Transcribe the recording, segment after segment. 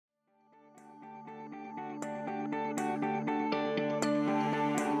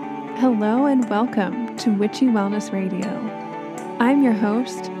Hello and welcome to Witchy Wellness Radio. I'm your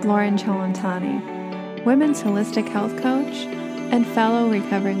host, Lauren Chalantani, women's holistic health coach and fellow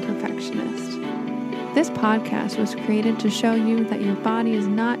recovering perfectionist. This podcast was created to show you that your body is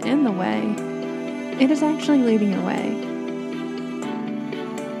not in the way, it is actually leading your way.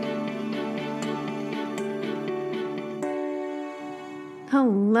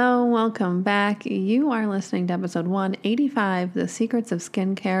 Hello, welcome back. You are listening to episode 185, The Secrets of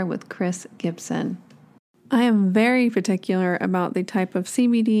Skincare with Chris Gibson. I am very particular about the type of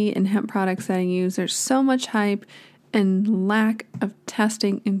CBD and hemp products that I use. There's so much hype and lack of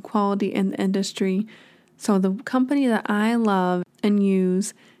testing and quality in the industry. So the company that I love and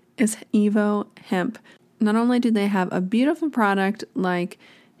use is Evo Hemp. Not only do they have a beautiful product like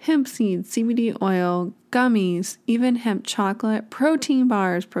hemp seeds, CBD oil, gummies, even hemp chocolate, protein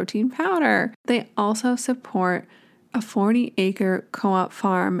bars, protein powder. They also support a 40-acre co-op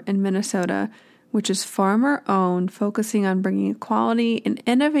farm in Minnesota, which is farmer-owned, focusing on bringing equality and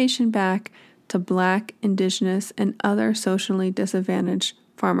innovation back to Black, Indigenous, and other socially disadvantaged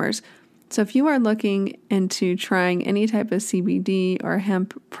farmers. So if you are looking into trying any type of CBD or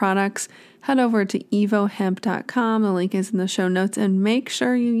hemp products, head over to evohemp.com. The link is in the show notes, and make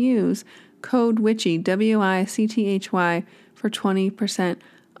sure you use code WICHY, WICTHY, for 20%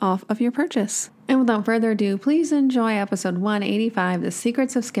 off of your purchase. And without further ado, please enjoy episode 185, The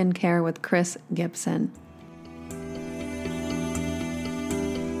Secrets of Skincare with Chris Gibson.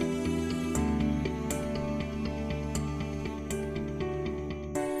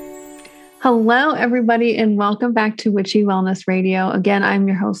 Hello, everybody, and welcome back to Witchy Wellness Radio. Again, I'm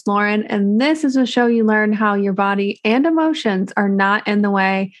your host, Lauren, and this is a show you learn how your body and emotions are not in the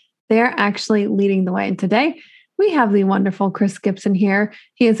way. They're actually leading the way. And today, we have the wonderful Chris Gibson here.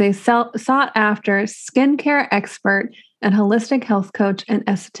 He is a sought-after skincare expert and holistic health coach and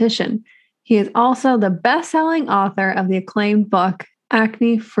esthetician. He is also the best-selling author of the acclaimed book,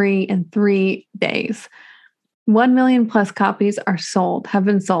 Acne Free in 3 Days. 1 million plus copies have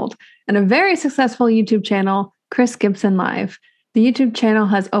been sold, and a very successful YouTube channel, Chris Gibson Live. The YouTube channel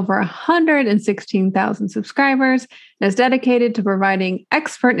has over 116,000 subscribers and is dedicated to providing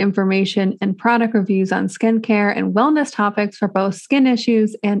expert information and product reviews on skincare and wellness topics for both skin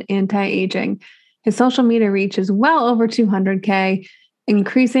issues and anti-aging. His social media reach is well over 200K,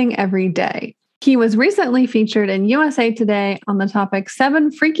 increasing every day. He was recently featured in USA Today on the topic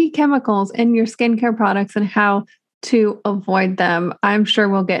 7 freaky chemicals in your skincare products and how to avoid them. I'm sure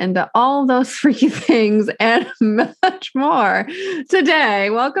we'll get into all those freaky things and much more today.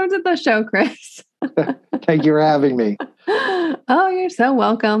 Welcome to the show, Chris. Thank you for having me. Oh, you're so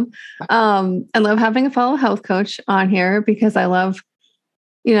welcome. I love having a fellow health coach on here because I love,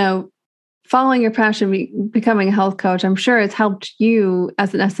 following your passion, becoming a health coach. I'm sure it's helped you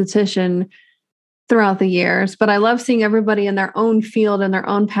as an esthetician throughout the years, but I love seeing everybody in their own field and their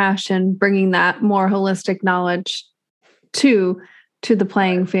own passion, bringing that more holistic knowledge to the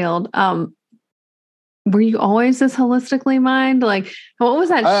playing field. Were you always this holistically minded? Like, what was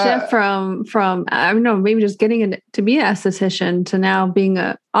that shift from I don't know, maybe just getting to be an esthetician to now being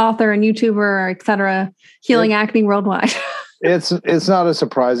an author and YouTuber, et cetera, healing acne worldwide? It's not a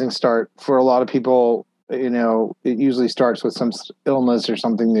surprising start for a lot of people. It usually starts with some illness or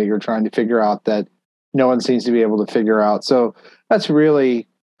something that you're trying to figure out that no one seems to be able to figure out. So that's really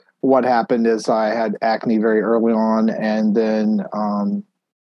what happened. Is I had acne very early on, and then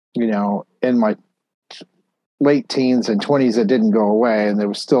in my late teens and 20s it didn't go away, and there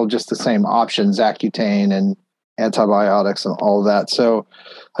was still just the same options, Accutane and antibiotics and all of that. So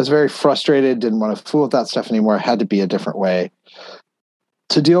I was very frustrated, didn't want to fool with that stuff anymore. It had to be a different way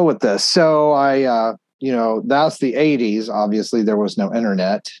to deal with this. So I that's the 80s. Obviously, there was no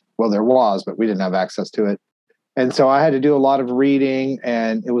internet. Well, there was, but we didn't have access to it. And so I had to do a lot of reading,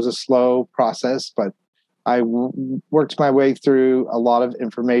 and it was a slow process, but I worked my way through a lot of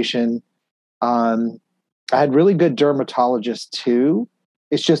information. I had really good dermatologists too.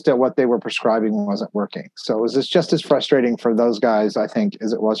 It's just that what they were prescribing wasn't working. So it was just as frustrating for those guys, I think,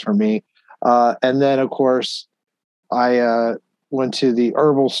 as it was for me. And then, of course, I went to the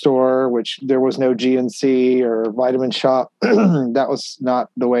herbal store, which there was no GNC or Vitamin Shop. That was not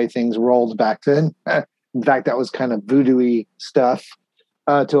the way things rolled back then. In fact, that was kind of voodoo-y stuff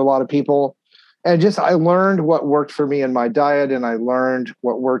to a lot of people. And I learned what worked for me in my diet, and I learned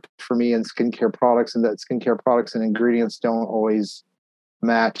what worked for me in skincare products, and that skincare products and ingredients don't always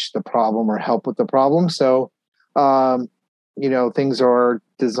match the problem or help with the problem. So, things are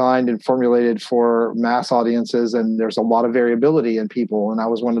designed and formulated for mass audiences, and there's a lot of variability in people. And I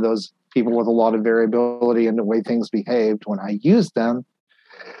was one of those people with a lot of variability in the way things behaved when I used them.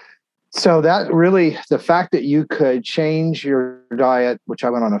 So that really, the fact that you could change your diet, which I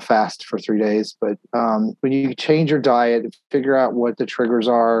went on a fast for 3 days, but when you change your diet, figure out what the triggers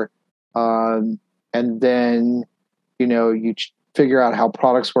are, and then, you figure out how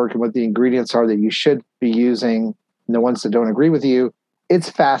products work and what the ingredients are that you should be using and the ones that don't agree with you. It's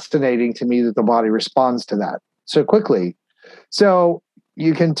fascinating to me that the body responds to that so quickly. So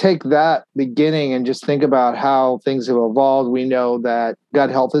you can take that beginning and just think about how things have evolved. We know that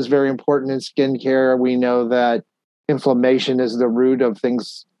gut health is very important in skincare. We know that inflammation is the root of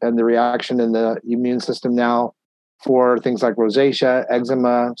things and the reaction in the immune system now for things like rosacea,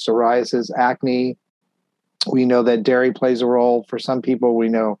 eczema, psoriasis, acne. We know that dairy plays a role for some people. We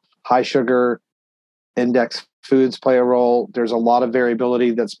know high sugar index foods play a role. There's a lot of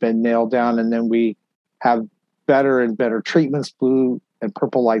variability that's been nailed down. And then we have better and better treatments, blue and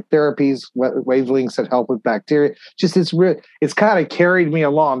purple light therapies, wavelengths that help with bacteria. Just it's kind of carried me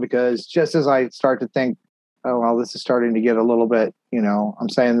along, because just as I start to think, oh, well, this is starting to get a little bit, I'm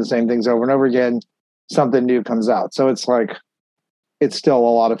saying the same things over and over again, something new comes out. So it's like, it's still a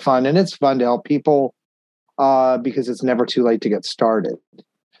lot of fun, and it's fun to help people because it's never too late to get started.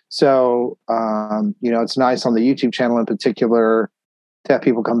 So, it's nice on the YouTube channel in particular to have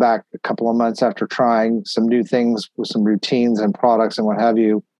people come back a couple of months after trying some new things with some routines and products and what have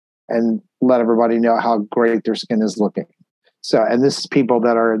you, and let everybody know how great their skin is looking. So, and this is people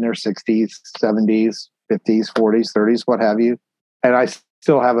that are in their 60s, 70s, 50s, 40s, 30s, what have you. And I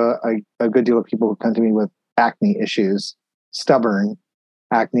still have a good deal of people who come to me with acne issues, stubborn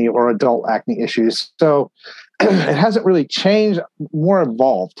acne or adult acne issues. So it hasn't really changed, more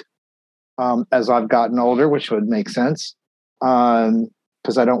evolved as I've gotten older, which would make sense.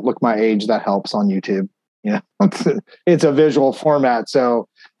 Because I don't look my age. That helps on YouTube. It's a visual format. So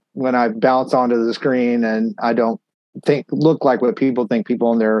when I bounce onto the screen and I don't look like what people think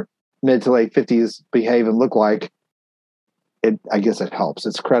people in their mid to late 50s behave and look like, I guess it helps.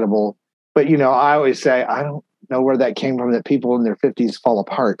 It's credible. But, I always say, I don't know where that came from, that people in their 50s fall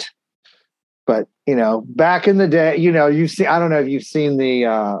apart. But, back in the day, I don't know if you've seen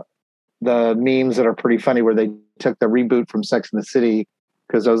the memes that are pretty funny where they took the reboot from Sex and the City,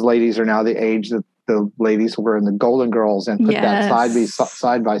 because those ladies are now the age that the ladies were in the Golden Girls, and put that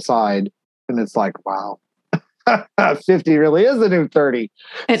side by side. And it's like, wow, 50 really is the new 30.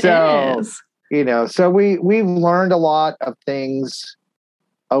 It is. So we've learned a lot of things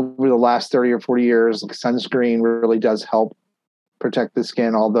over the last 30 or 40 years. Sunscreen really does help protect the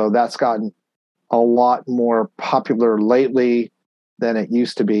skin, although that's gotten a lot more popular lately than it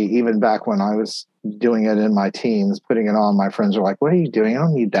used to be. Even back when I was doing it in my teens, putting it on, my friends are like, what are you doing? I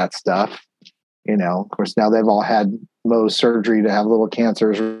don't need that stuff. Of course, now they've all had Mohs surgery to have little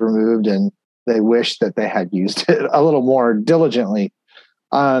cancers removed, and they wish that they had used it a little more diligently.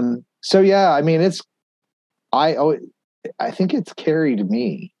 So yeah, I mean, I think it's carried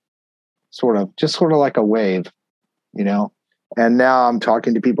me sort of like a wave, and now I'm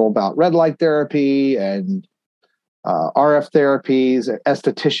talking to people about red light therapy and RF therapies,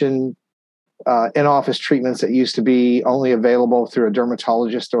 esthetician in-office treatments that used to be only available through a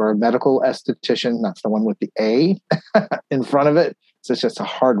dermatologist or a medical esthetician. That's the one with the A in front of it. So it's just a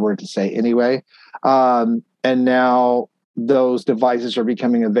hard word to say anyway. And now those devices are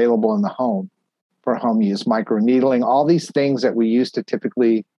becoming available in the home for home use, microneedling, all these things that we used to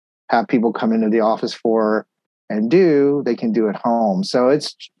typically have people come into the office for and do, they can do at home. So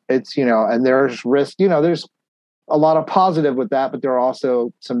it's and there's risk, there's a lot of positive with that, but there are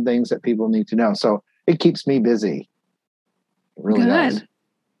also some things that people need to know. So it keeps me busy. It really does.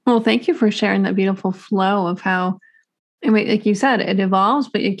 Well, thank you for sharing that beautiful flow of how, like you said, it evolves,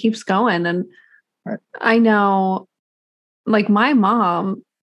 but it keeps going. And right. I know, like my mom,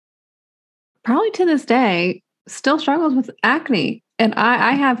 probably to this day, still struggles with acne. And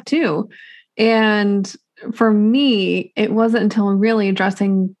I have too. And for me, it wasn't until really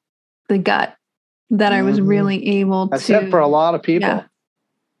addressing the gut that I was really able That's it for a lot of people.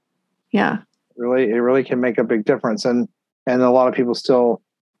 Yeah. It really can make a big difference. And a lot of people still,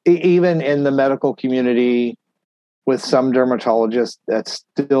 even in the medical community, with some dermatologists, that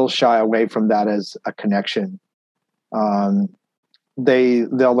still shy away from that as a connection.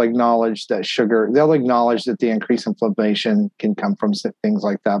 They'll acknowledge that they'll acknowledge that the increased inflammation can come from things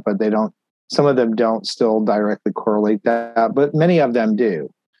like that, but some of them don't still directly correlate that, but many of them do.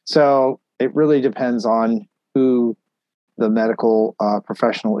 So it really depends on who the medical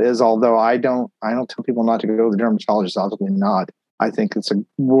professional is. Although I don't tell people not to go to the dermatologist. Obviously not. I think it's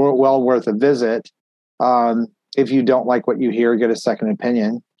well worth a visit. If you don't like what you hear, get a second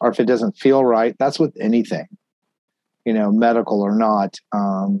opinion. Or if it doesn't feel right, that's with anything, medical or not.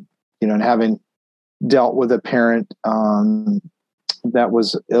 and having dealt with a parent that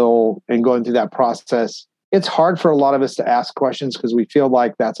was ill and going through that process, it's hard for a lot of us to ask questions because we feel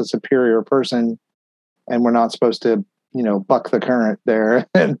like that's a superior person and we're not supposed to, buck the current there.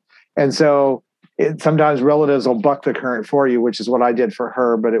 and so sometimes relatives will buck the current for you, which is what I did for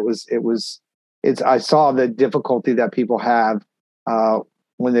her. But I saw the difficulty that people have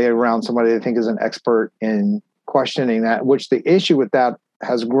when they're around somebody they think is an expert in questioning that, which the issue with that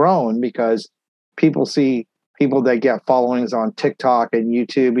has grown because people see people that get followings on TikTok and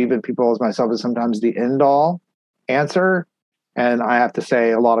YouTube, even people as myself, is sometimes the end all answer. And I have to say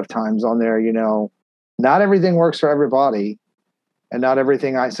a lot of times on there, not everything works for everybody. And not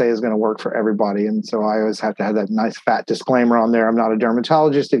everything I say is going to work for everybody. And so I always have to have that nice fat disclaimer on there. I'm not a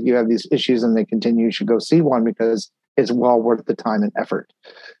dermatologist. If you have these issues and they continue, you should go see one because it's well worth the time and effort.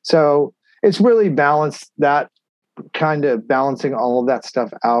 So it's really balanced, that kind of balancing all of that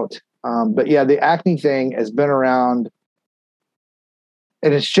stuff out. But yeah, the acne thing has been around,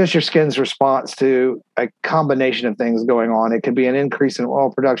 and it's just your skin's response to a combination of things going on. It could be an increase in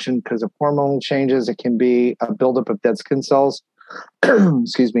oil production because of hormonal changes. It can be a buildup of dead skin cells.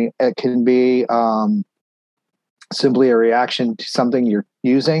 Excuse me. It can be simply a reaction to something you're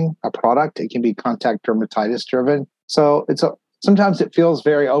using, a product. It can be contact dermatitis driven. So sometimes it feels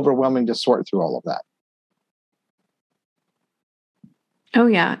very overwhelming to sort through all of that. Oh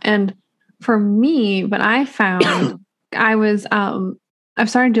yeah. And for me, what I found, I've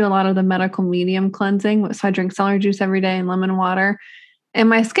started to do a lot of the medical medium cleansing. So I drink celery juice every day and lemon water, and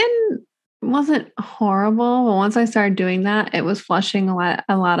my skin wasn't horrible. But once I started doing that, it was flushing a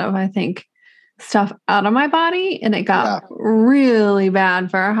lot of, I think, stuff out of my body, and it got really bad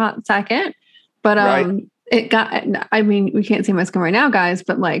for a hot second. But it got, I mean, we can't see my skin right now, guys,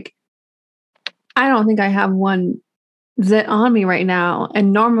 but like, I don't think I have one zit on me right now.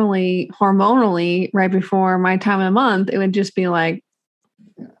 And normally, hormonally, right before my time of the month, it would just be like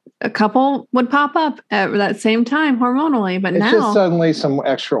a couple would pop up at that same time hormonally. But it's now just suddenly some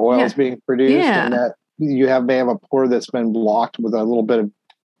extra oils being produced, and that you may have a pore that's been blocked with a little bit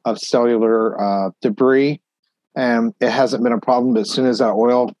of cellular debris, and it hasn't been a problem. But as soon as that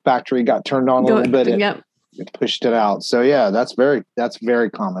oil factory got turned on a little bit, it pushed it out. So yeah, that's very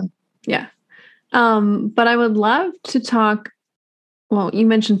common. Yeah. But I would love to talk. Well, you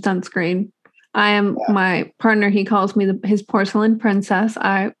mentioned sunscreen. I am my partner. He calls me his porcelain princess.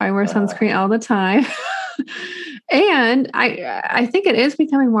 I wear sunscreen all the time. And I think it is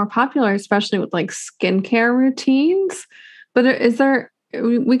becoming more popular, especially with like skincare routines. But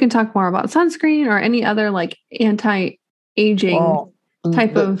we can talk more about sunscreen or any other like anti-aging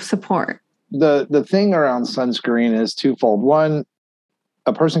type of support. The thing around sunscreen is twofold. One,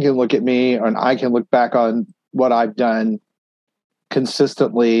 a person can look at me and I can look back on what I've done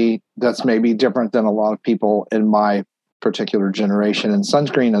consistently that's maybe different than a lot of people in my particular generation. And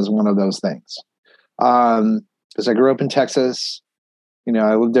sunscreen is one of those things. Because I grew up in Texas,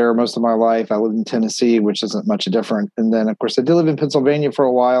 I lived there most of my life. I lived in Tennessee, which isn't much different. And then of course I did live in Pennsylvania for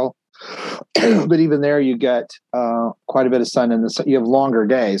a while, but even there you get quite a bit of sun in you have longer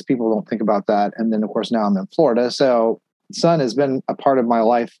days. People don't think about that. And then of course now I'm in Florida. So sun has been a part of my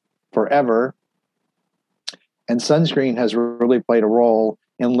life forever. And sunscreen has really played a role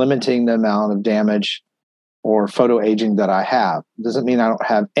in limiting the amount of damage or photo aging that I have. It doesn't mean I don't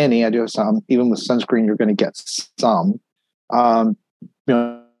have any. I do have some. Even with sunscreen, you're going to get some. I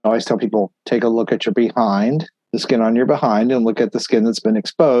always tell people, take a look at your behind, the skin on your behind, and look at the skin that's been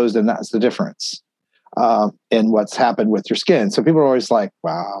exposed. And that's the difference in what's happened with your skin. So people are always like,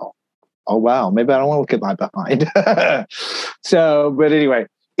 wow. Oh, wow. Maybe I don't want to look at my behind. But anyway,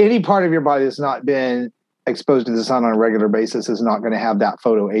 any part of your body that's not been exposed to the sun on a regular basis is not going to have that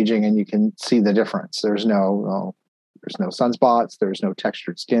photo aging, and you can see the difference. There's no sunspots. There's no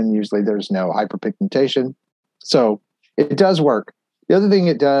textured skin. Usually there's no hyperpigmentation. So it does work. The other thing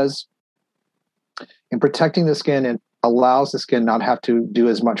it does in protecting the skin, it allows the skin not have to do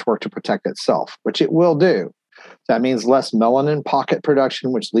as much work to protect itself, which it will do. That means less melanin pocket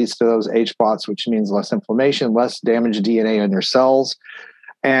production, which leads to those age spots, which means less inflammation, less damaged DNA in your cells,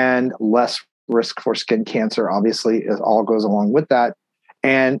 and less risk for skin cancer. Obviously, it all goes along with that.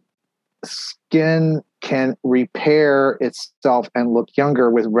 And skin can repair itself and look younger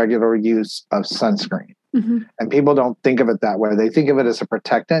with regular use of sunscreen. Mm-hmm. And people don't think of it that way. They think of it as a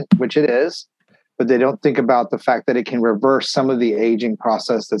protectant, which it is, but they don't think about the fact that it can reverse some of the aging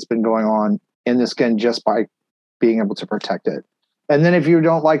process that's been going on in the skin just by being able to protect it. And then if you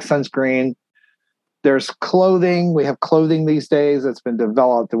don't like sunscreen, there's clothing. We have clothing these days that's been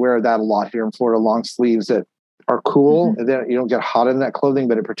developed to wear that a lot here in Florida, long sleeves that are cool. And then you don't get hot in that clothing,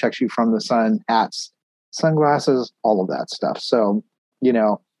 but it protects you from the sun, hats, sunglasses, all of that stuff. So,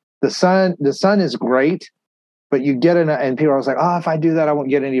 the sun is great, but you get enough. And people are like, oh, if I do that, I won't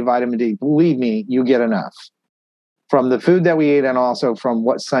get any vitamin D. Believe me, you get enough from the food that we eat, and also from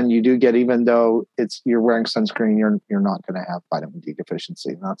what sun you do get. Even though you're wearing sunscreen, you're not going to have vitamin D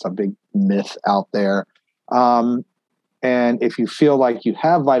deficiency. That's a big myth out there. And if you feel like you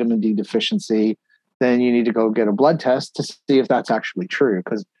have vitamin D deficiency, then you need to go get a blood test to see if that's actually true.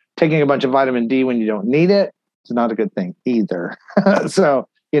 Because taking a bunch of vitamin D when you don't need it is not a good thing either. So,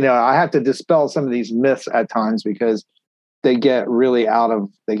 I have to dispel some of these myths at times because they get really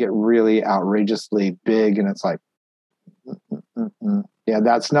outrageously big. And it's like, yeah,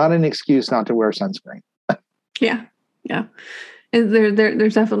 that's not an excuse not to wear sunscreen. Yeah. Yeah.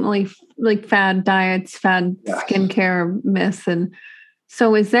 There's definitely like fad diets, skincare myths. And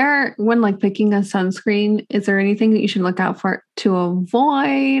so is there, when like picking a sunscreen, is there anything that you should look out for to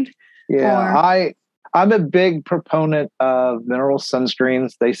avoid? Yeah, I'm a big proponent of mineral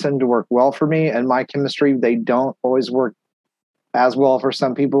sunscreens. They seem to work well for me, and my chemistry, they don't always work as well for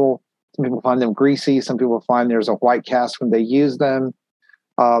some people. Some people find them greasy. Some people find there's a white cast when they use them.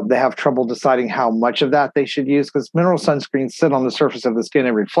 They have trouble deciding how much of that they should use because mineral sunscreens sit on the surface of the skin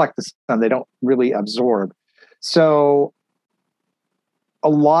and reflect the sun. They don't really absorb. So a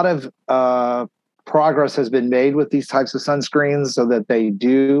lot of progress has been made with these types of sunscreens so that they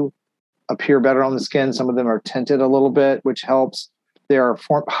do appear better on the skin. Some of them are tinted a little bit, which helps. There are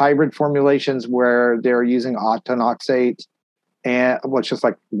hybrid formulations where they're using octinoxate, and what's just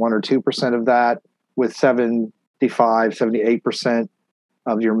like 1 or 2% of that with 78%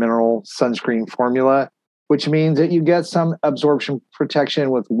 of your mineral sunscreen formula, which means that you get some absorption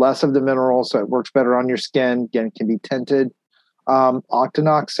protection with less of the mineral, so it works better on your skin. Again, it can be tinted.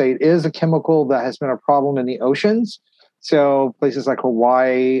 Octinoxate is a chemical that has been a problem in the oceans. So places like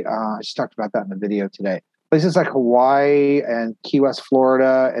Hawaii, I just talked about that in the video today. Places like Hawaii and Key West,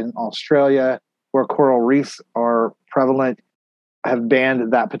 Florida, and Australia, where coral reefs are prevalent, have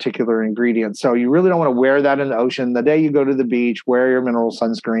banned that particular ingredient. So you really don't want to wear that in the ocean. The day you go to the beach, wear your mineral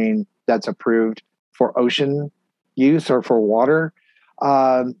sunscreen that's approved for ocean use or for water.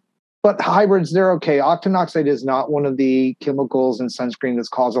 But hybrids, they're okay. Octinoxate is not one of the chemicals in sunscreen that's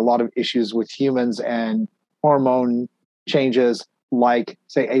caused a lot of issues with humans and hormone changes like,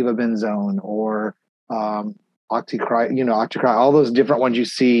 say, avobenzone or octocry, all those different ones you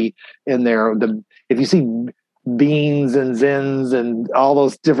see in there. If you see beans and zins and all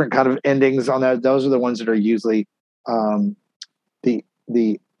those different kind of endings on that, those are the ones that are usually the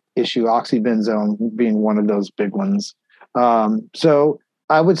issue, oxybenzone being one of those big ones. So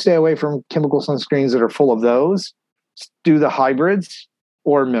I would stay away from chemical sunscreens that are full of those. Do the hybrids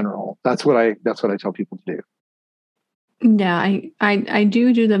or mineral. That's what I tell people to do. Yeah, I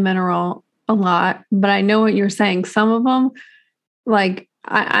do the mineral a lot, but I know what you're saying. Some of them, like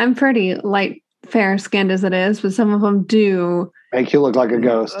I'm pretty light, fair skinned as it is, but some of them do make you look like a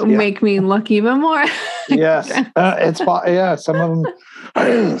ghost. Make me look even more. Yes, some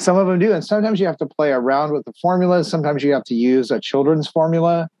of them do, and sometimes you have to play around with the formulas. Sometimes you have to use a children's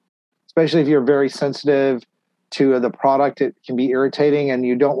formula, especially if you're very sensitive to the product. It can be irritating, and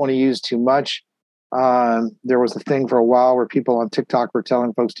you don't want to use too much. There was a thing for a while where people on TikTok were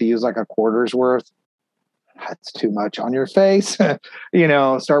telling folks to use like a quarter's worth. That's too much on your face. Start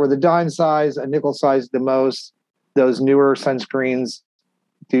with a dime size, a nickel size the most. Those newer sunscreens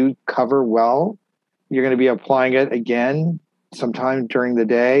do cover well. You're going to be applying it again sometime during the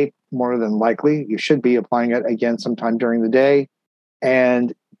day. More than likely, you should be applying it again sometime during the day,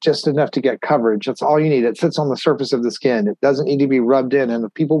 and just enough to get coverage. That's all you need. It sits on the surface of the skin. It doesn't need to be rubbed in. And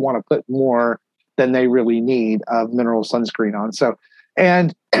if people want to put more than they really need of mineral sunscreen on. So,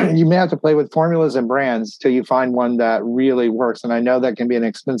 and you may have to play with formulas and brands till you find one that really works. And I know that can be an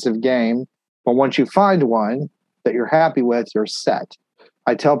expensive game, but once you find one that you're happy with, you're set.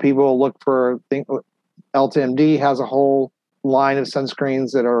 I tell people look for LTMD has a whole line of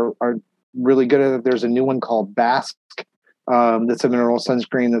sunscreens that are really good. There's a new one called Basque that's a mineral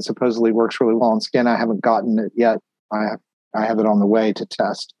sunscreen that supposedly works really well on skin. I haven't gotten it yet. I have it on the way to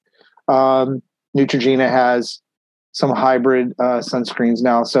test. Neutrogena has some hybrid sunscreens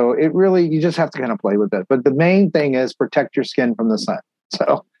now. So you just have to kind of play with it. But the main thing is protect your skin from the sun.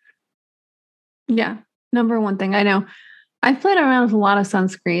 So. Yeah. Number one thing I know. I've played around with a lot of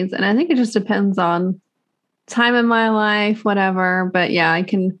sunscreens, and I think it just depends on time in my life, whatever. But yeah, I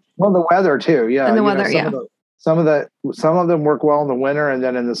can. Well, the weather too. Yeah. And the weather. Some of them work well in the winter, and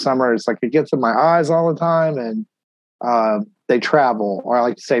then in the summer, it's like it gets in my eyes all the time, and they travel, or I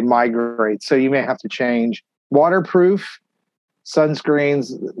like to say migrate. So you may have to change Waterproof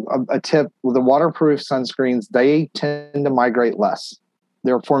sunscreens, a tip with the waterproof sunscreens, they tend to migrate less.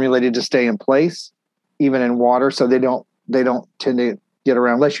 They're formulated to stay in place, even in water, so they don't tend to get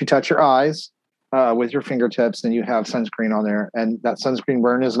around unless you touch your eyes with your fingertips. Then you have sunscreen on there, and that sunscreen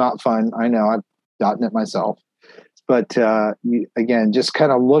burn is not fun. I know, I've gotten it myself, but again, just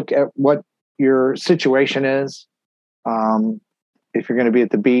kind of look at what your situation is. If you're going to be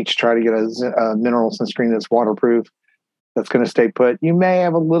at the beach, try to get a mineral sunscreen that's waterproof, that's going to stay put. You may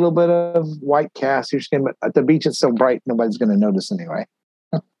have a little bit of white cast in your skin, but at the beach it's so bright, nobody's going to notice anyway.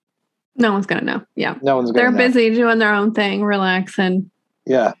 No one's going to know. Yeah. No one's going to know. They're busy doing their own thing, relaxing.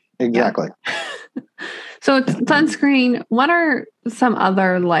 Yeah, exactly. Yeah. So it's sunscreen. What are some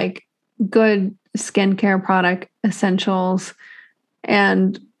other like good skincare product essentials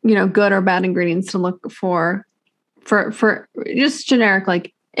and, good or bad ingredients to look for just generic,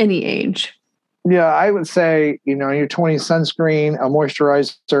 like any age? Yeah, I would say, your 20s sunscreen, a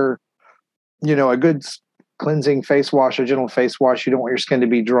moisturizer, a good cleansing face wash, a gentle face wash. You don't want your skin to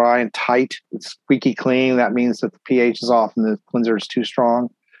be dry and tight. It's squeaky clean. That means that the pH is off and the cleanser is too strong.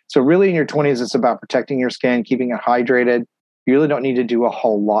 So really in your 20s, it's about protecting your skin, keeping it hydrated. You really don't need to do a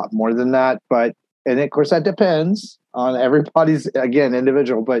whole lot more than that. And of course, that depends on everybody's, again,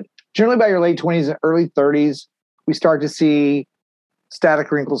 individual. But generally by your late 20s and early 30s, we start to see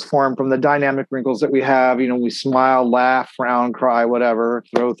static wrinkles form from the dynamic wrinkles that we have. We smile, laugh, frown, cry, whatever,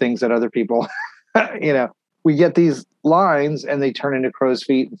 throw things at other people. We get these lines and they turn into crow's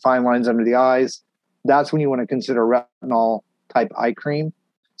feet and fine lines under the eyes. That's when you want to consider retinol type eye cream.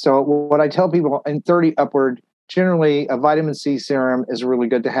 So what I tell people in 30 upward, generally a vitamin C serum is really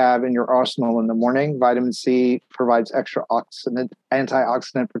good to have in your arsenal in the morning. Vitamin C provides extra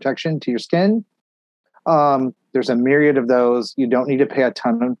antioxidant protection to your skin. There's a myriad of those. You don't need to pay a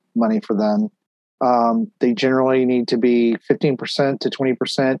ton of money for them. They generally need to be 15% to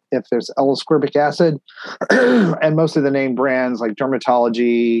 20% if there's L-ascorbic acid. And most of the name brands like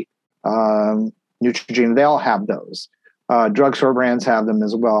Dermatology, Neutrogena, they all have those. Drugstore brands have them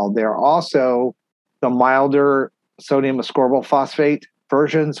as well. There are also the milder sodium ascorbyl phosphate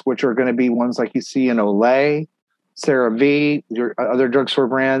versions, which are going to be ones like you see in Olay, CeraVe, your other drugstore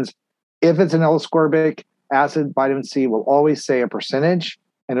brands. If it's an L-ascorbic acid, vitamin C will always say a percentage,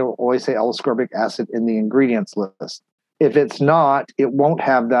 and it will always say L-ascorbic acid in the ingredients list. If it's not, it won't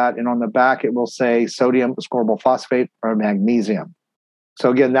have that, and on the back it will say sodium ascorbyl phosphate or magnesium. So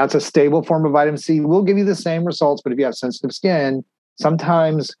again, that's a stable form of vitamin C. Will give you the same results, but if you have sensitive skin,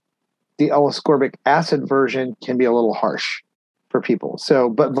 sometimes the L-ascorbic acid version can be a little harsh for people. So,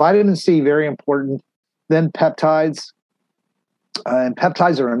 but vitamin C, very important. Then peptides. And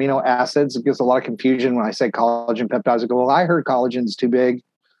peptides are amino acids. It gives a lot of confusion when I say collagen peptides. I go, well, I heard collagen's too big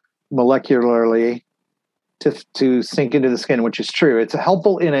molecularly to sink into the skin, which is true. It's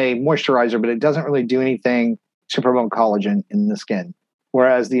helpful in a moisturizer, but it doesn't really do anything to promote collagen in the skin.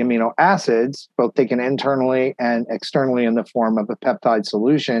 Whereas the amino acids, both taken internally and externally in the form of a peptide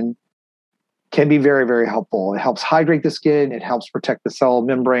solution, can be very, very helpful. It helps hydrate the skin. It helps protect the cell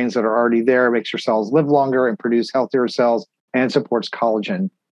membranes that are already there, makes your cells live longer and produce healthier cells, and supports collagen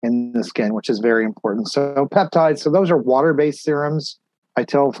in the skin, which is very important. So peptides, so those are water-based serums. I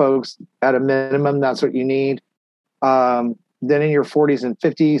tell folks at a minimum, that's what you need. Then in your 40s and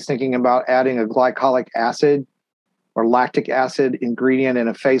 50s, thinking about adding a glycolic acid or lactic acid ingredient in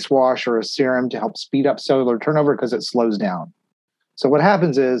a face wash or a serum to help speed up cellular turnover because it slows down. So what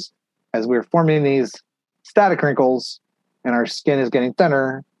happens is, as we're forming these static wrinkles and our skin is getting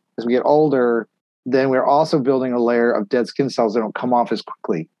thinner, as we get older, then we're also building a layer of dead skin cells that don't come off as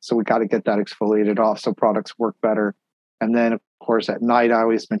quickly. So we got to get that exfoliated off so products work better. And then, of course, at night, I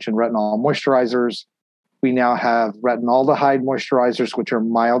always mention retinol moisturizers. We now have retinaldehyde moisturizers, which are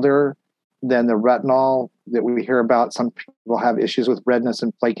milder than the retinol that we hear about. Some people have issues with redness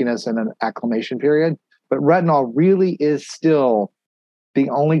and flakiness in an acclimation period. But retinol really is still the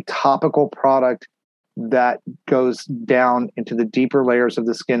only topical product that goes down into the deeper layers of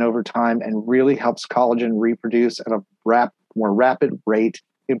the skin over time and really helps collagen reproduce at a more rapid rate,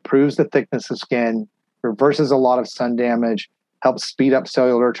 improves the thickness of skin, reverses a lot of sun damage, helps speed up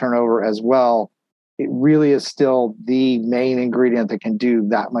cellular turnover as well. It really is still the main ingredient that can do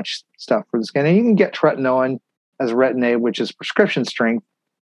that much stuff for the skin. And you can get tretinoin as Retin-A, which is prescription strength,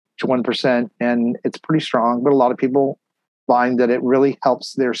 to 1%, and it's pretty strong, but a lot of people find that it really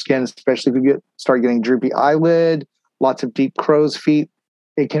helps their skin, especially if you start getting droopy eyelid, lots of deep crow's feet.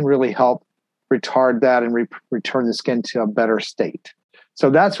 It can really help retard that and return the skin to a better state. So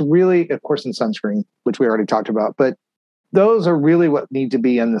that's really, of course, in sunscreen, which we already talked about, but those are really what need to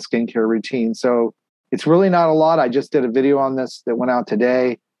be in the skincare routine. So It's really not a lot. I just did a video on this that went out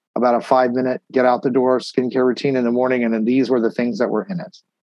today about a 5-minute get out the door skincare routine in the morning. And then these were the things that were in it.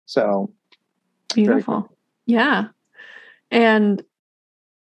 So beautiful. Yeah. And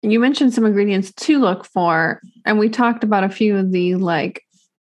you mentioned some ingredients to look for, and we talked about a few of the like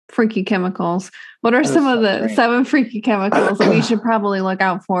freaky chemicals. What are some of the 7 freaky chemicals that we should probably look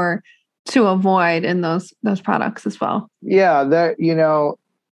out for to avoid in those products as well? Yeah,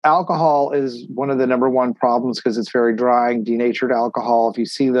 alcohol is one of the number one problems because it's very drying, denatured alcohol. If you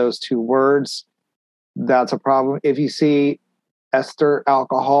see those 2 words, that's a problem. If you see ester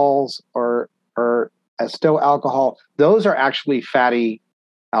alcohols or aceto alcohol, those are actually fatty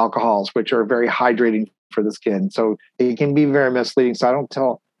alcohols, which are very hydrating for the skin. So it can be very misleading. So I don't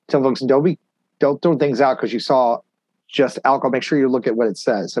tell folks, don't throw things out because you saw just alcohol. Make sure you look at what it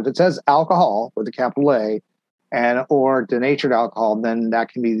says. So if it says alcohol with a capital A, or denatured alcohol, then that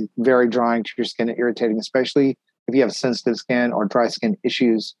can be very drying to your skin and irritating, especially if you have sensitive skin or dry skin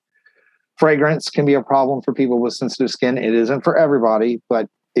issues. Fragrance can be a problem for people with sensitive skin. It isn't for everybody, but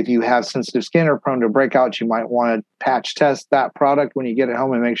if you have sensitive skin or prone to breakouts, you might want to patch test that product when you get it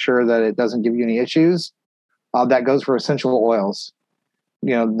home and make sure that it doesn't give you any issues. That goes for essential oils.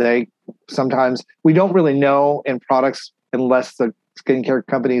 Sometimes we don't really know in products unless the skincare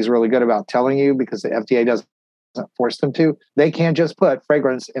company is really good about telling you, because the FDA doesn't force them to. They can just put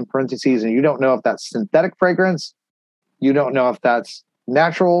fragrance in parentheses, and you don't know if that's synthetic fragrance. You don't know if that's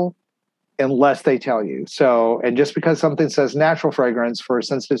natural unless they tell you. So, and just because something says natural fragrance for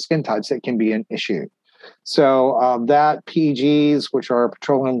sensitive skin types, it can be an issue. So that PEGs, which are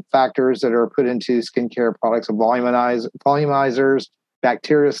petroleum factors that are put into skincare products, volumizers,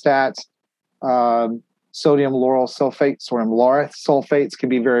 bacteriostats, sodium lauryl sulfates can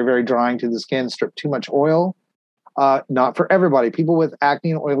be very, very drying to the skin, strip too much oil. Not for everybody. People with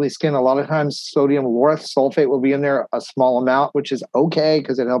acne and oily skin, a lot of times sodium lauryl sulfate will be in there a small amount, which is okay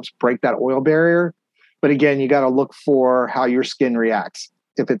because it helps break that oil barrier. But again, you got to look for how your skin reacts.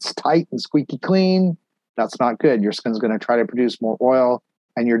 If it's tight and squeaky clean, that's not good. Your skin's going to try to produce more oil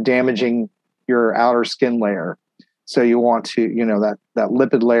and you're damaging your outer skin layer. So you want to, that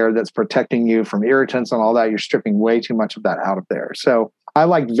lipid layer that's protecting you from irritants and all that, you're stripping way too much of that out of there. So I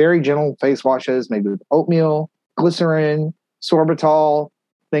like very gentle face washes, maybe with oatmeal, glycerin, sorbitol,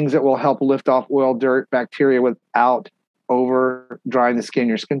 things that will help lift off oil, dirt, bacteria without over drying the skin.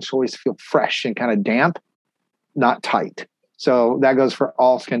 Your skin should always feel fresh and kind of damp, not tight. So that goes for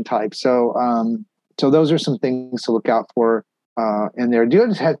all skin types. So those are some things to look out for in there. Do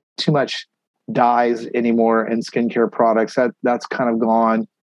not have too much dyes anymore in skincare products. That's kind of gone.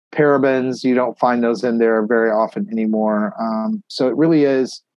 Parabens, you don't find those in there very often anymore. So it really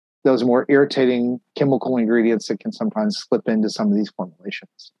is those more irritating chemical ingredients that can sometimes slip into some of these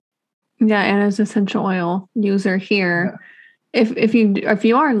formulations. Yeah, and as an essential oil user here, if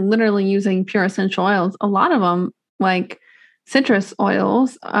you are literally using pure essential oils, a lot of them, like citrus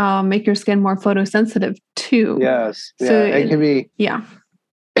oils, make your skin more photosensitive too. Yes, so it can be. Yeah,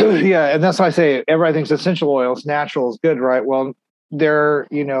 yeah, and that's why I say everybody thinks essential oils, natural is good, right? Well, there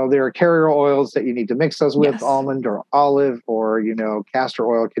are carrier oils that you need to mix those with. Yes. Almond or olive or, castor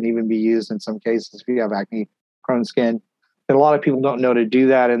oil can even be used in some cases if you have acne prone skin. And a lot of people don't know to do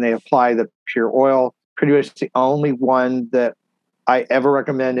that, and they apply the pure oil. Pretty much the only one that I ever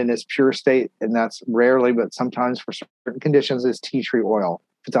recommend in its pure state, and that's rarely, but sometimes for certain conditions, is tea tree oil.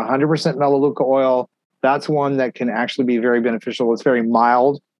 If it's 100% Melaleuca oil, that's one that can actually be very beneficial. It's very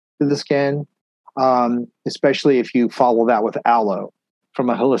mild to the skin. Especially if you follow that with aloe from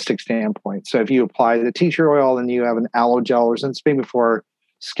a holistic standpoint. So if you apply the tea tree oil and you have an aloe gel or something, maybe for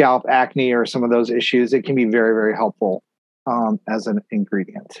scalp acne or some of those issues, it can be very, very helpful as an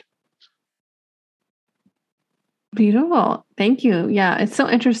ingredient. Beautiful. Thank you. Yeah, it's so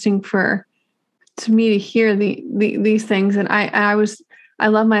interesting to me to hear these things. And I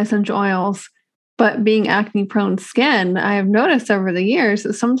love my essential oils. But being acne prone skin, I have noticed over the years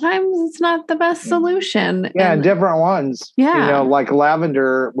that sometimes it's not the best solution. Yeah, and different ones. Yeah. Like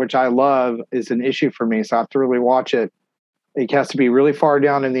lavender, which I love, is an issue for me. So I have to really watch it. It has to be really far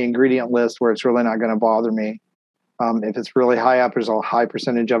down in the ingredient list where it's really not going to bother me. If it's really high up, there's a high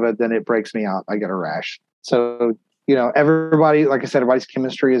percentage of it, then it breaks me out. I get a rash. So, everybody, like I said, everybody's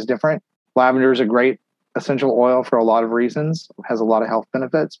chemistry is different. Lavender is a great essential oil for a lot of reasons. It has a lot of health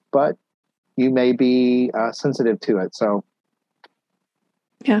benefits, but you may be sensitive to it. So,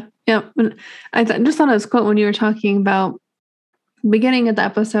 yeah. I just thought of this quote when you were talking about beginning of the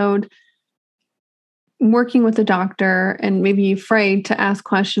episode, working with a doctor and maybe afraid to ask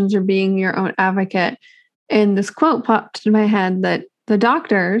questions or being your own advocate. And this quote popped in my head that the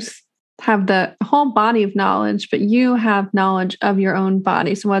doctors have the whole body of knowledge, but you have knowledge of your own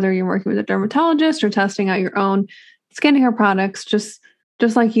body. So whether you're working with a dermatologist or testing out your own skincare products, just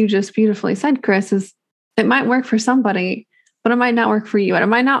like you just beautifully said, Chris, is it might work for somebody, but it might not work for you. And it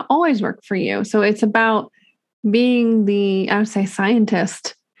might not always work for you. So it's about being the, I would say,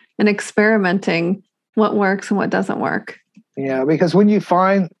 scientist and experimenting what works and what doesn't work. Yeah, because when you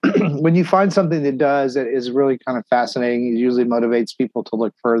find something that does, it is really kind of fascinating. It usually motivates people to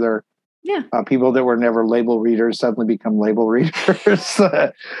look further. Yeah. People that were never label readers suddenly become label readers, because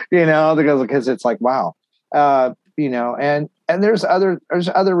it's like, wow, and there's other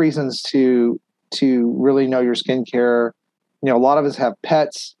reasons to really know your skincare. A lot of us have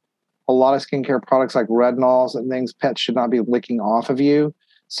pets. A lot of skincare products like retinols and things, pets should not be licking off of you.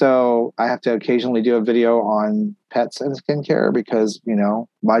 So I have to occasionally do a video on pets and skincare because,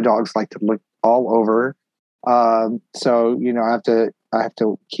 my dogs like to lick all over. So I have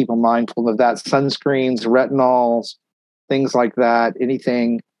to keep a mindful of that. Sunscreens, retinols, things like that.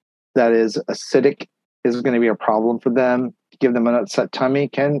 Anything that is acidic is going to be a problem for them. Give them an upset tummy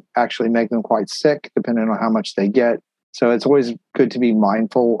can actually make them quite sick, depending on how much they get. So it's always good to be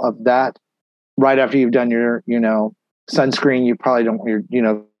mindful of that. Right after you've done your, sunscreen, you probably don't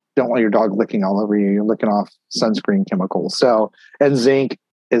want your dog licking all over you. You're licking off sunscreen chemicals. So, and zinc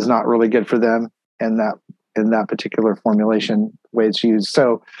is not really good for them in that particular formulation way it's used.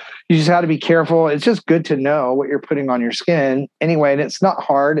 So you just have to be careful. It's just good to know what you're putting on your skin anyway. And it's not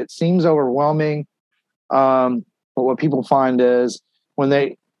hard. It seems overwhelming. But what people find is when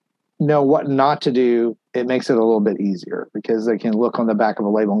they know what not to do, it makes it a little bit easier because they can look on the back of a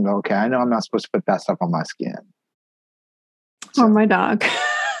label and go, okay, I know I'm not supposed to put that stuff on my skin. Or my dog.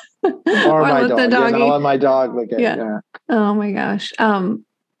 Or my dog. I'll let my dog look at it. Yeah. Oh my gosh.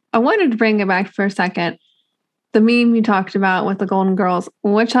 I wanted to bring it back for a second. The meme you talked about with the Golden Girls,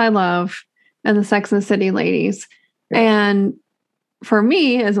 which I love, and the Sex and the City ladies. Yeah. And for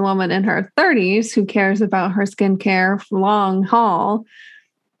me, as a woman in her 30s who cares about her skincare long haul,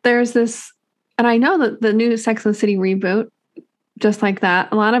 there's this, and I know that the new Sex and the City reboot, just like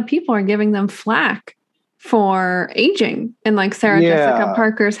that, a lot of people are giving them flack for aging. And like Sarah Jessica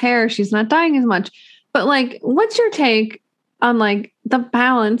Parker's hair, she's not dying as much. But like, what's your take on like the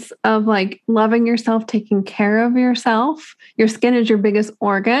balance of like loving yourself, taking care of yourself? Your skin is your biggest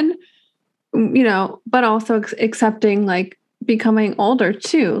organ, but also accepting like becoming older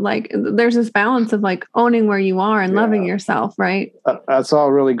too. Like there's this balance of like owning where you are and loving yourself, right? That's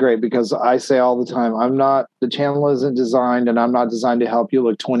all really great because I say all the time, the channel isn't designed and I'm not designed to help you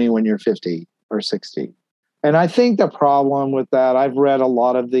look 20 when you're 50 or 60. And I think the problem with that, I've read a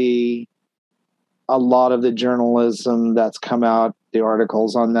lot of the journalism that's come out, the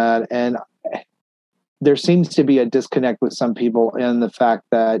articles on that. And there seems to be a disconnect with some people in the fact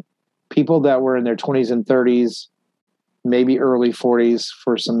that people that were in their 20s and 30s, maybe early 40s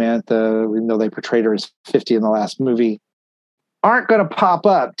for Samantha, even though they portrayed her as 50 in the last movie, aren't going to pop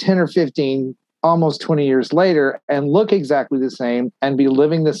up 10 or 15, almost 20 years later and look exactly the same and be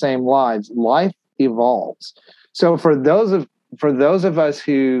living the same lives. Life evolves. So for those of us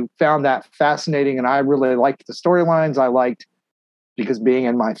who found that fascinating, and I really liked the storylines, I liked because being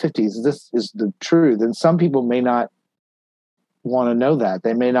in my 50s, this is the truth. And some people may not want to know that.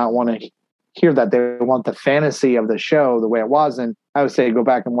 They may not want to hear that. They want the fantasy of the show the way it was. And I would say go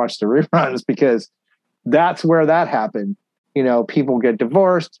back and watch the reruns because that's where that happened. People get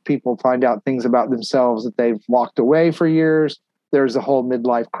divorced. People find out things about themselves that they've locked away for years. There's a whole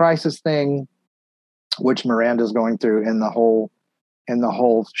midlife crisis thing, which Miranda's going through in the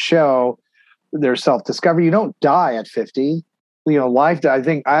whole show. There's self-discovery. You don't die at 50. Life. I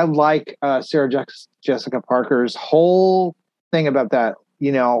think I like Sarah Jessica Parker's whole thing about that.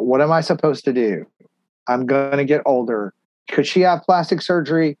 What am I supposed to do? I'm going to get older. Could she have plastic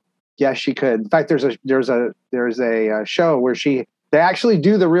surgery? Yes, she could. In fact, there's a show where they actually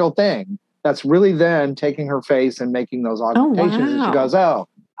do the real thing. That's really them taking her face and making those augmentations. Oh, wow. And she goes, "Oh,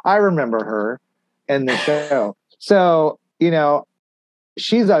 I remember her in the show." So,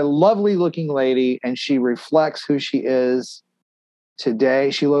 she's a lovely looking lady and she reflects who she is today.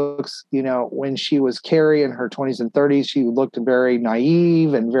 She looks, when she was Carrie in her 20s and 30s, she looked very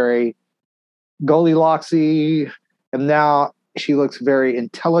naive and very Goldilocksy. And now she looks very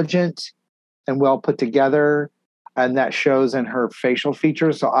intelligent and well put together. And that shows in her facial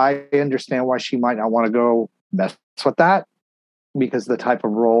features. So I understand why she might not want to go mess with that because the type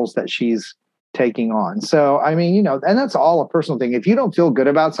of roles that she's taking on. So, I mean, and that's all a personal thing. If you don't feel good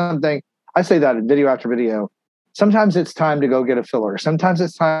about something, I say that in video after video, sometimes it's time to go get a filler. Sometimes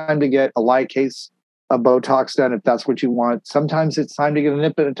it's time to get a light case a Botox done if that's what you want. Sometimes it's time to get a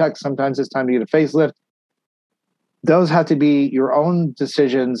nip and a tuck. Sometimes it's time to get a facelift. Those have to be your own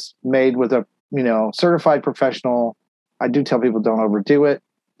decisions made with a, certified professional. I do tell people don't overdo it,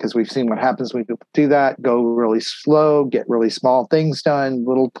 because we've seen what happens when people do that. Go really slow, get really small things done,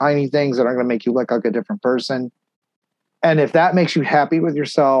 little tiny things that aren't going to make you look like a different person. And if that makes you happy with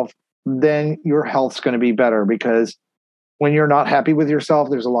yourself, then your health's going to be better, because when you're not happy with yourself,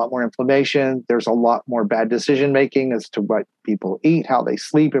 there's a lot more inflammation. There's a lot more bad decision making as to what people eat, how they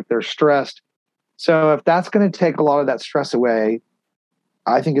sleep, if they're stressed. So if that's going to take a lot of that stress away,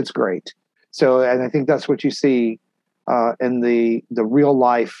 I think it's great. So, and I think that's what you see in the real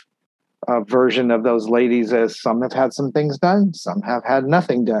life version of those ladies, as some have had some things done, some have had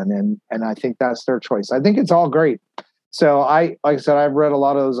nothing done. And I think that's their choice. I think it's all great. So like I said, I've read a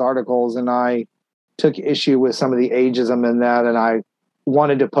lot of those articles, and I took issue with some of the ageism in that. And I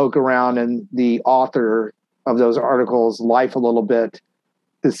wanted to poke around in the author of those articles' life a little bit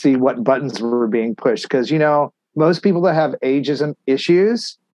to see what buttons were being pushed. Because, most people that have ageism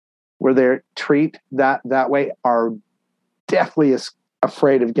issues where they treat that way are definitely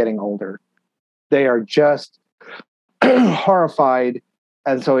afraid of getting older. They are just horrified.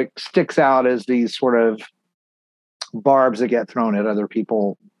 And so it sticks out as these sort of barbs that get thrown at other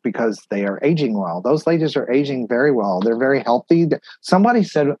people because they are aging well. Those ladies are aging very well. They're very healthy. Somebody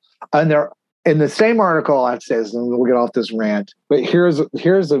said, and they're in the same article, it says, and we'll get off this rant, but here's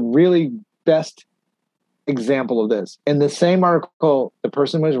a really best example of this. In the same article, the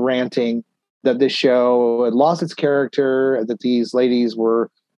person was ranting that this show had lost its character, that these ladies were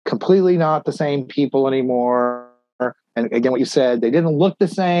completely not the same people anymore. And again, what you said, they didn't look the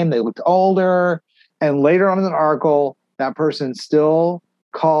same. They looked older. And later on in the article, that person still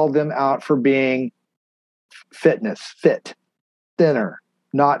called them out for being fit, thinner,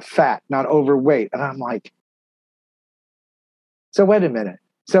 not fat, not overweight. And I'm like, so wait a minute.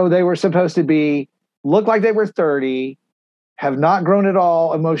 So they were supposed to look like they were 30, have not grown at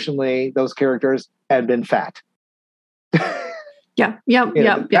all emotionally, those characters, and been fat. Yeah.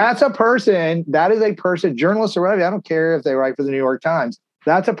 That's a person, journalists or whatever, I don't care if they write for the New York Times.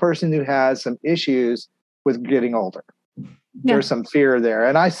 That's a person who has some issues with getting older. Yeah. There's some fear there.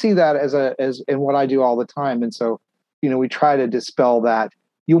 And I see that as in what I do all the time. And so, we try to dispel that.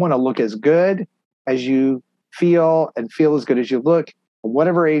 You want to look as good as you feel and feel as good as you look.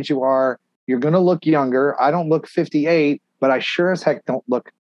 Whatever age you are, you're going to look younger. I don't look 58, but I sure as heck don't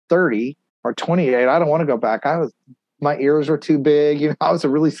look 30 or 28. I don't want to go back. My ears were too big. I was a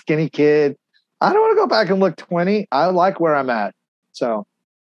really skinny kid. I don't want to go back and look 20. I like where I'm at. So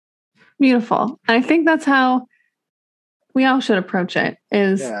beautiful. I think that's how we all should approach it,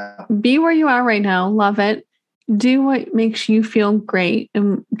 is be where you are right now. Love it. Do what makes you feel great,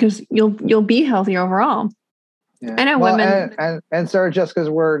 and because you'll be healthy overall. Yeah. I know women and Sarah Jessica's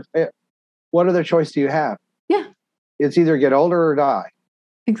words, what other choice do you have? Yeah. It's either get older or die.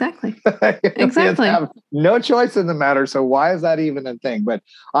 Exactly. Exactly. Have no choice in the matter. So why is that even a thing? But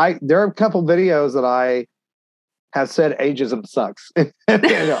there are a couple videos that I have said ageism sucks.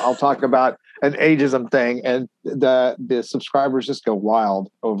 I'll talk about an ageism thing, and the subscribers just go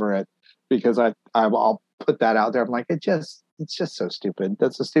wild over it because I'll put that out there. I'm like, it's just so stupid.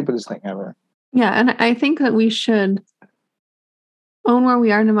 That's the stupidest thing ever. Yeah, and I think that we should own where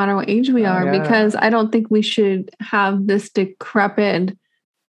we are, no matter what age we are, because I don't think we should have this decrepit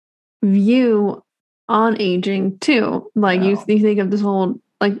view on aging too. Like you think of this old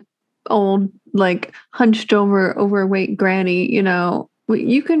hunched over, overweight granny.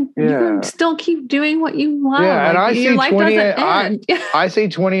 You can still keep doing what you love. Yeah, and I your see life 20. Doesn't end. I see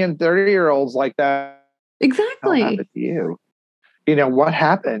 20 and 30-year-olds like that. Exactly. What happened to you? What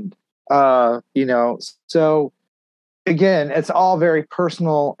happened? So again, it's all very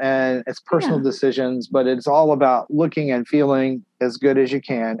personal, and it's personal decisions, but it's all about looking and feeling as good as you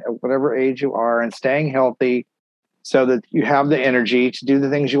can at whatever age you are, and staying healthy so that you have the energy to do the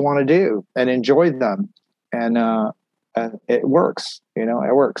things you want to do and enjoy them. And it works,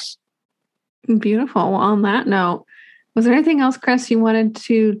 it works. Beautiful. Well, on that note, was there anything else, Chris, you wanted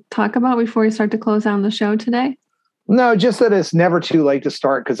to talk about before we start to close down the show today? No, just that it's never too late to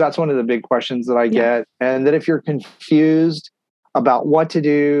start, because that's one of the big questions that I get. And that if you're confused about what to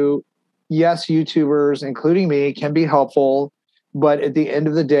do, yes, YouTubers, including me, can be helpful. But at the end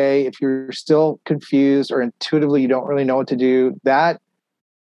of the day, if you're still confused or intuitively you don't really know what to do, that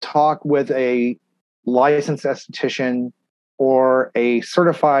talk with a licensed esthetician or a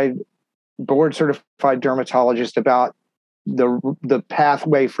board certified dermatologist about the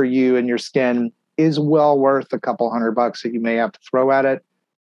pathway for you and your skin is well worth a couple $100 that you may have to throw at it.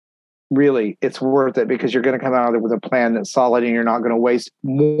 really, it's worth it because you're going to come out of it with a plan that's solid and you're not going to waste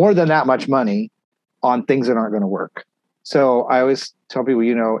more than that much money on things that aren't going to work. So I always tell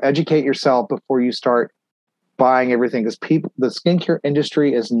people, educate yourself before you start buying everything, because the skincare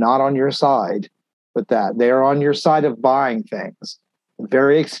industry is not on your side with that. They are on your side of buying things,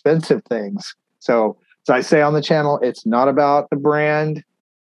 very expensive things. So as I say on the channel, it's not about the brand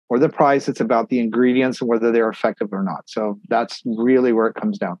or the price. It's about the ingredients and whether they're effective or not. So that's really where it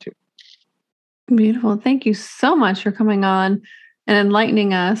comes down to. Beautiful. Thank you so much for coming on and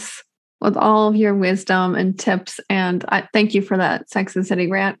enlightening us with all of your wisdom and tips. And I thank you for that Sex and the City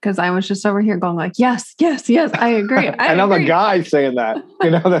rant, because I was just over here going like, yes, I agree. And I'm a guy saying that.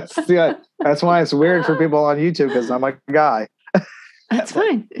 That's why it's weird for people on YouTube, because I'm a guy. That's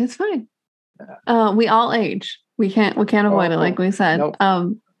fine. It's fine. We all age. We can't avoid it, like we said. Nope.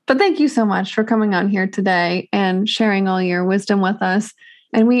 But thank you so much for coming on here today and sharing all your wisdom with us.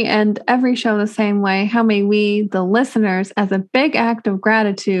 And we end every show the same way. How may we, the listeners, as a big act of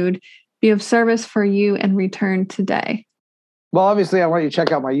gratitude, be of service for you in return today? Well, obviously, I want you to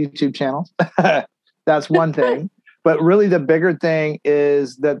check out my YouTube channel. That's one thing. But really, the bigger thing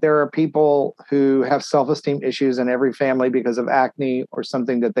is that there are people who have self-esteem issues in every family because of acne or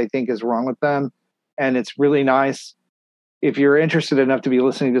something that they think is wrong with them. And it's really nice. If you're interested enough to be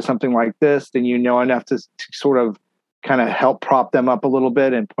listening to something like this, then you know enough to sort of kind of help prop them up a little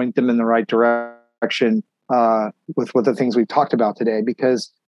bit and point them in the right direction with the things we've talked about today.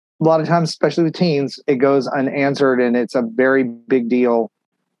 Because a lot of times, especially with teens, it goes unanswered and it's a very big deal.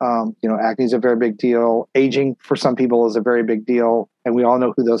 Acne is a very big deal. Aging for some people is a very big deal. And we all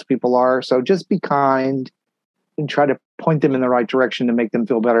know who those people are. So just be kind and try to point them in the right direction to make them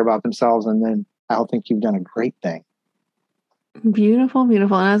feel better about themselves. And then I'll think you've done a great thing. Beautiful,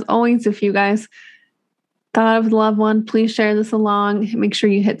 beautiful. And as always, if you guys thought of the loved one, please share this along. Make sure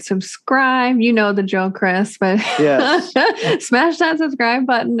you hit subscribe. You know the joke, Chris, but yes. Smash that subscribe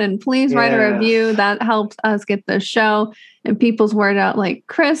button and please write a review. That helps us get the show and people's word out. Like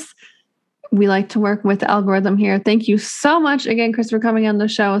Chris, we like to work with the algorithm here. Thank you so much again, Chris, for coming on the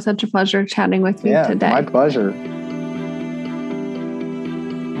show. It was such a pleasure chatting with you today. My pleasure.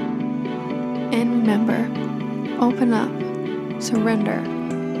 And remember, open up, surrender,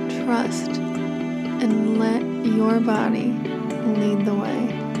 trust, and let your body lead the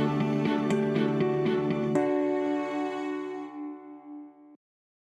way.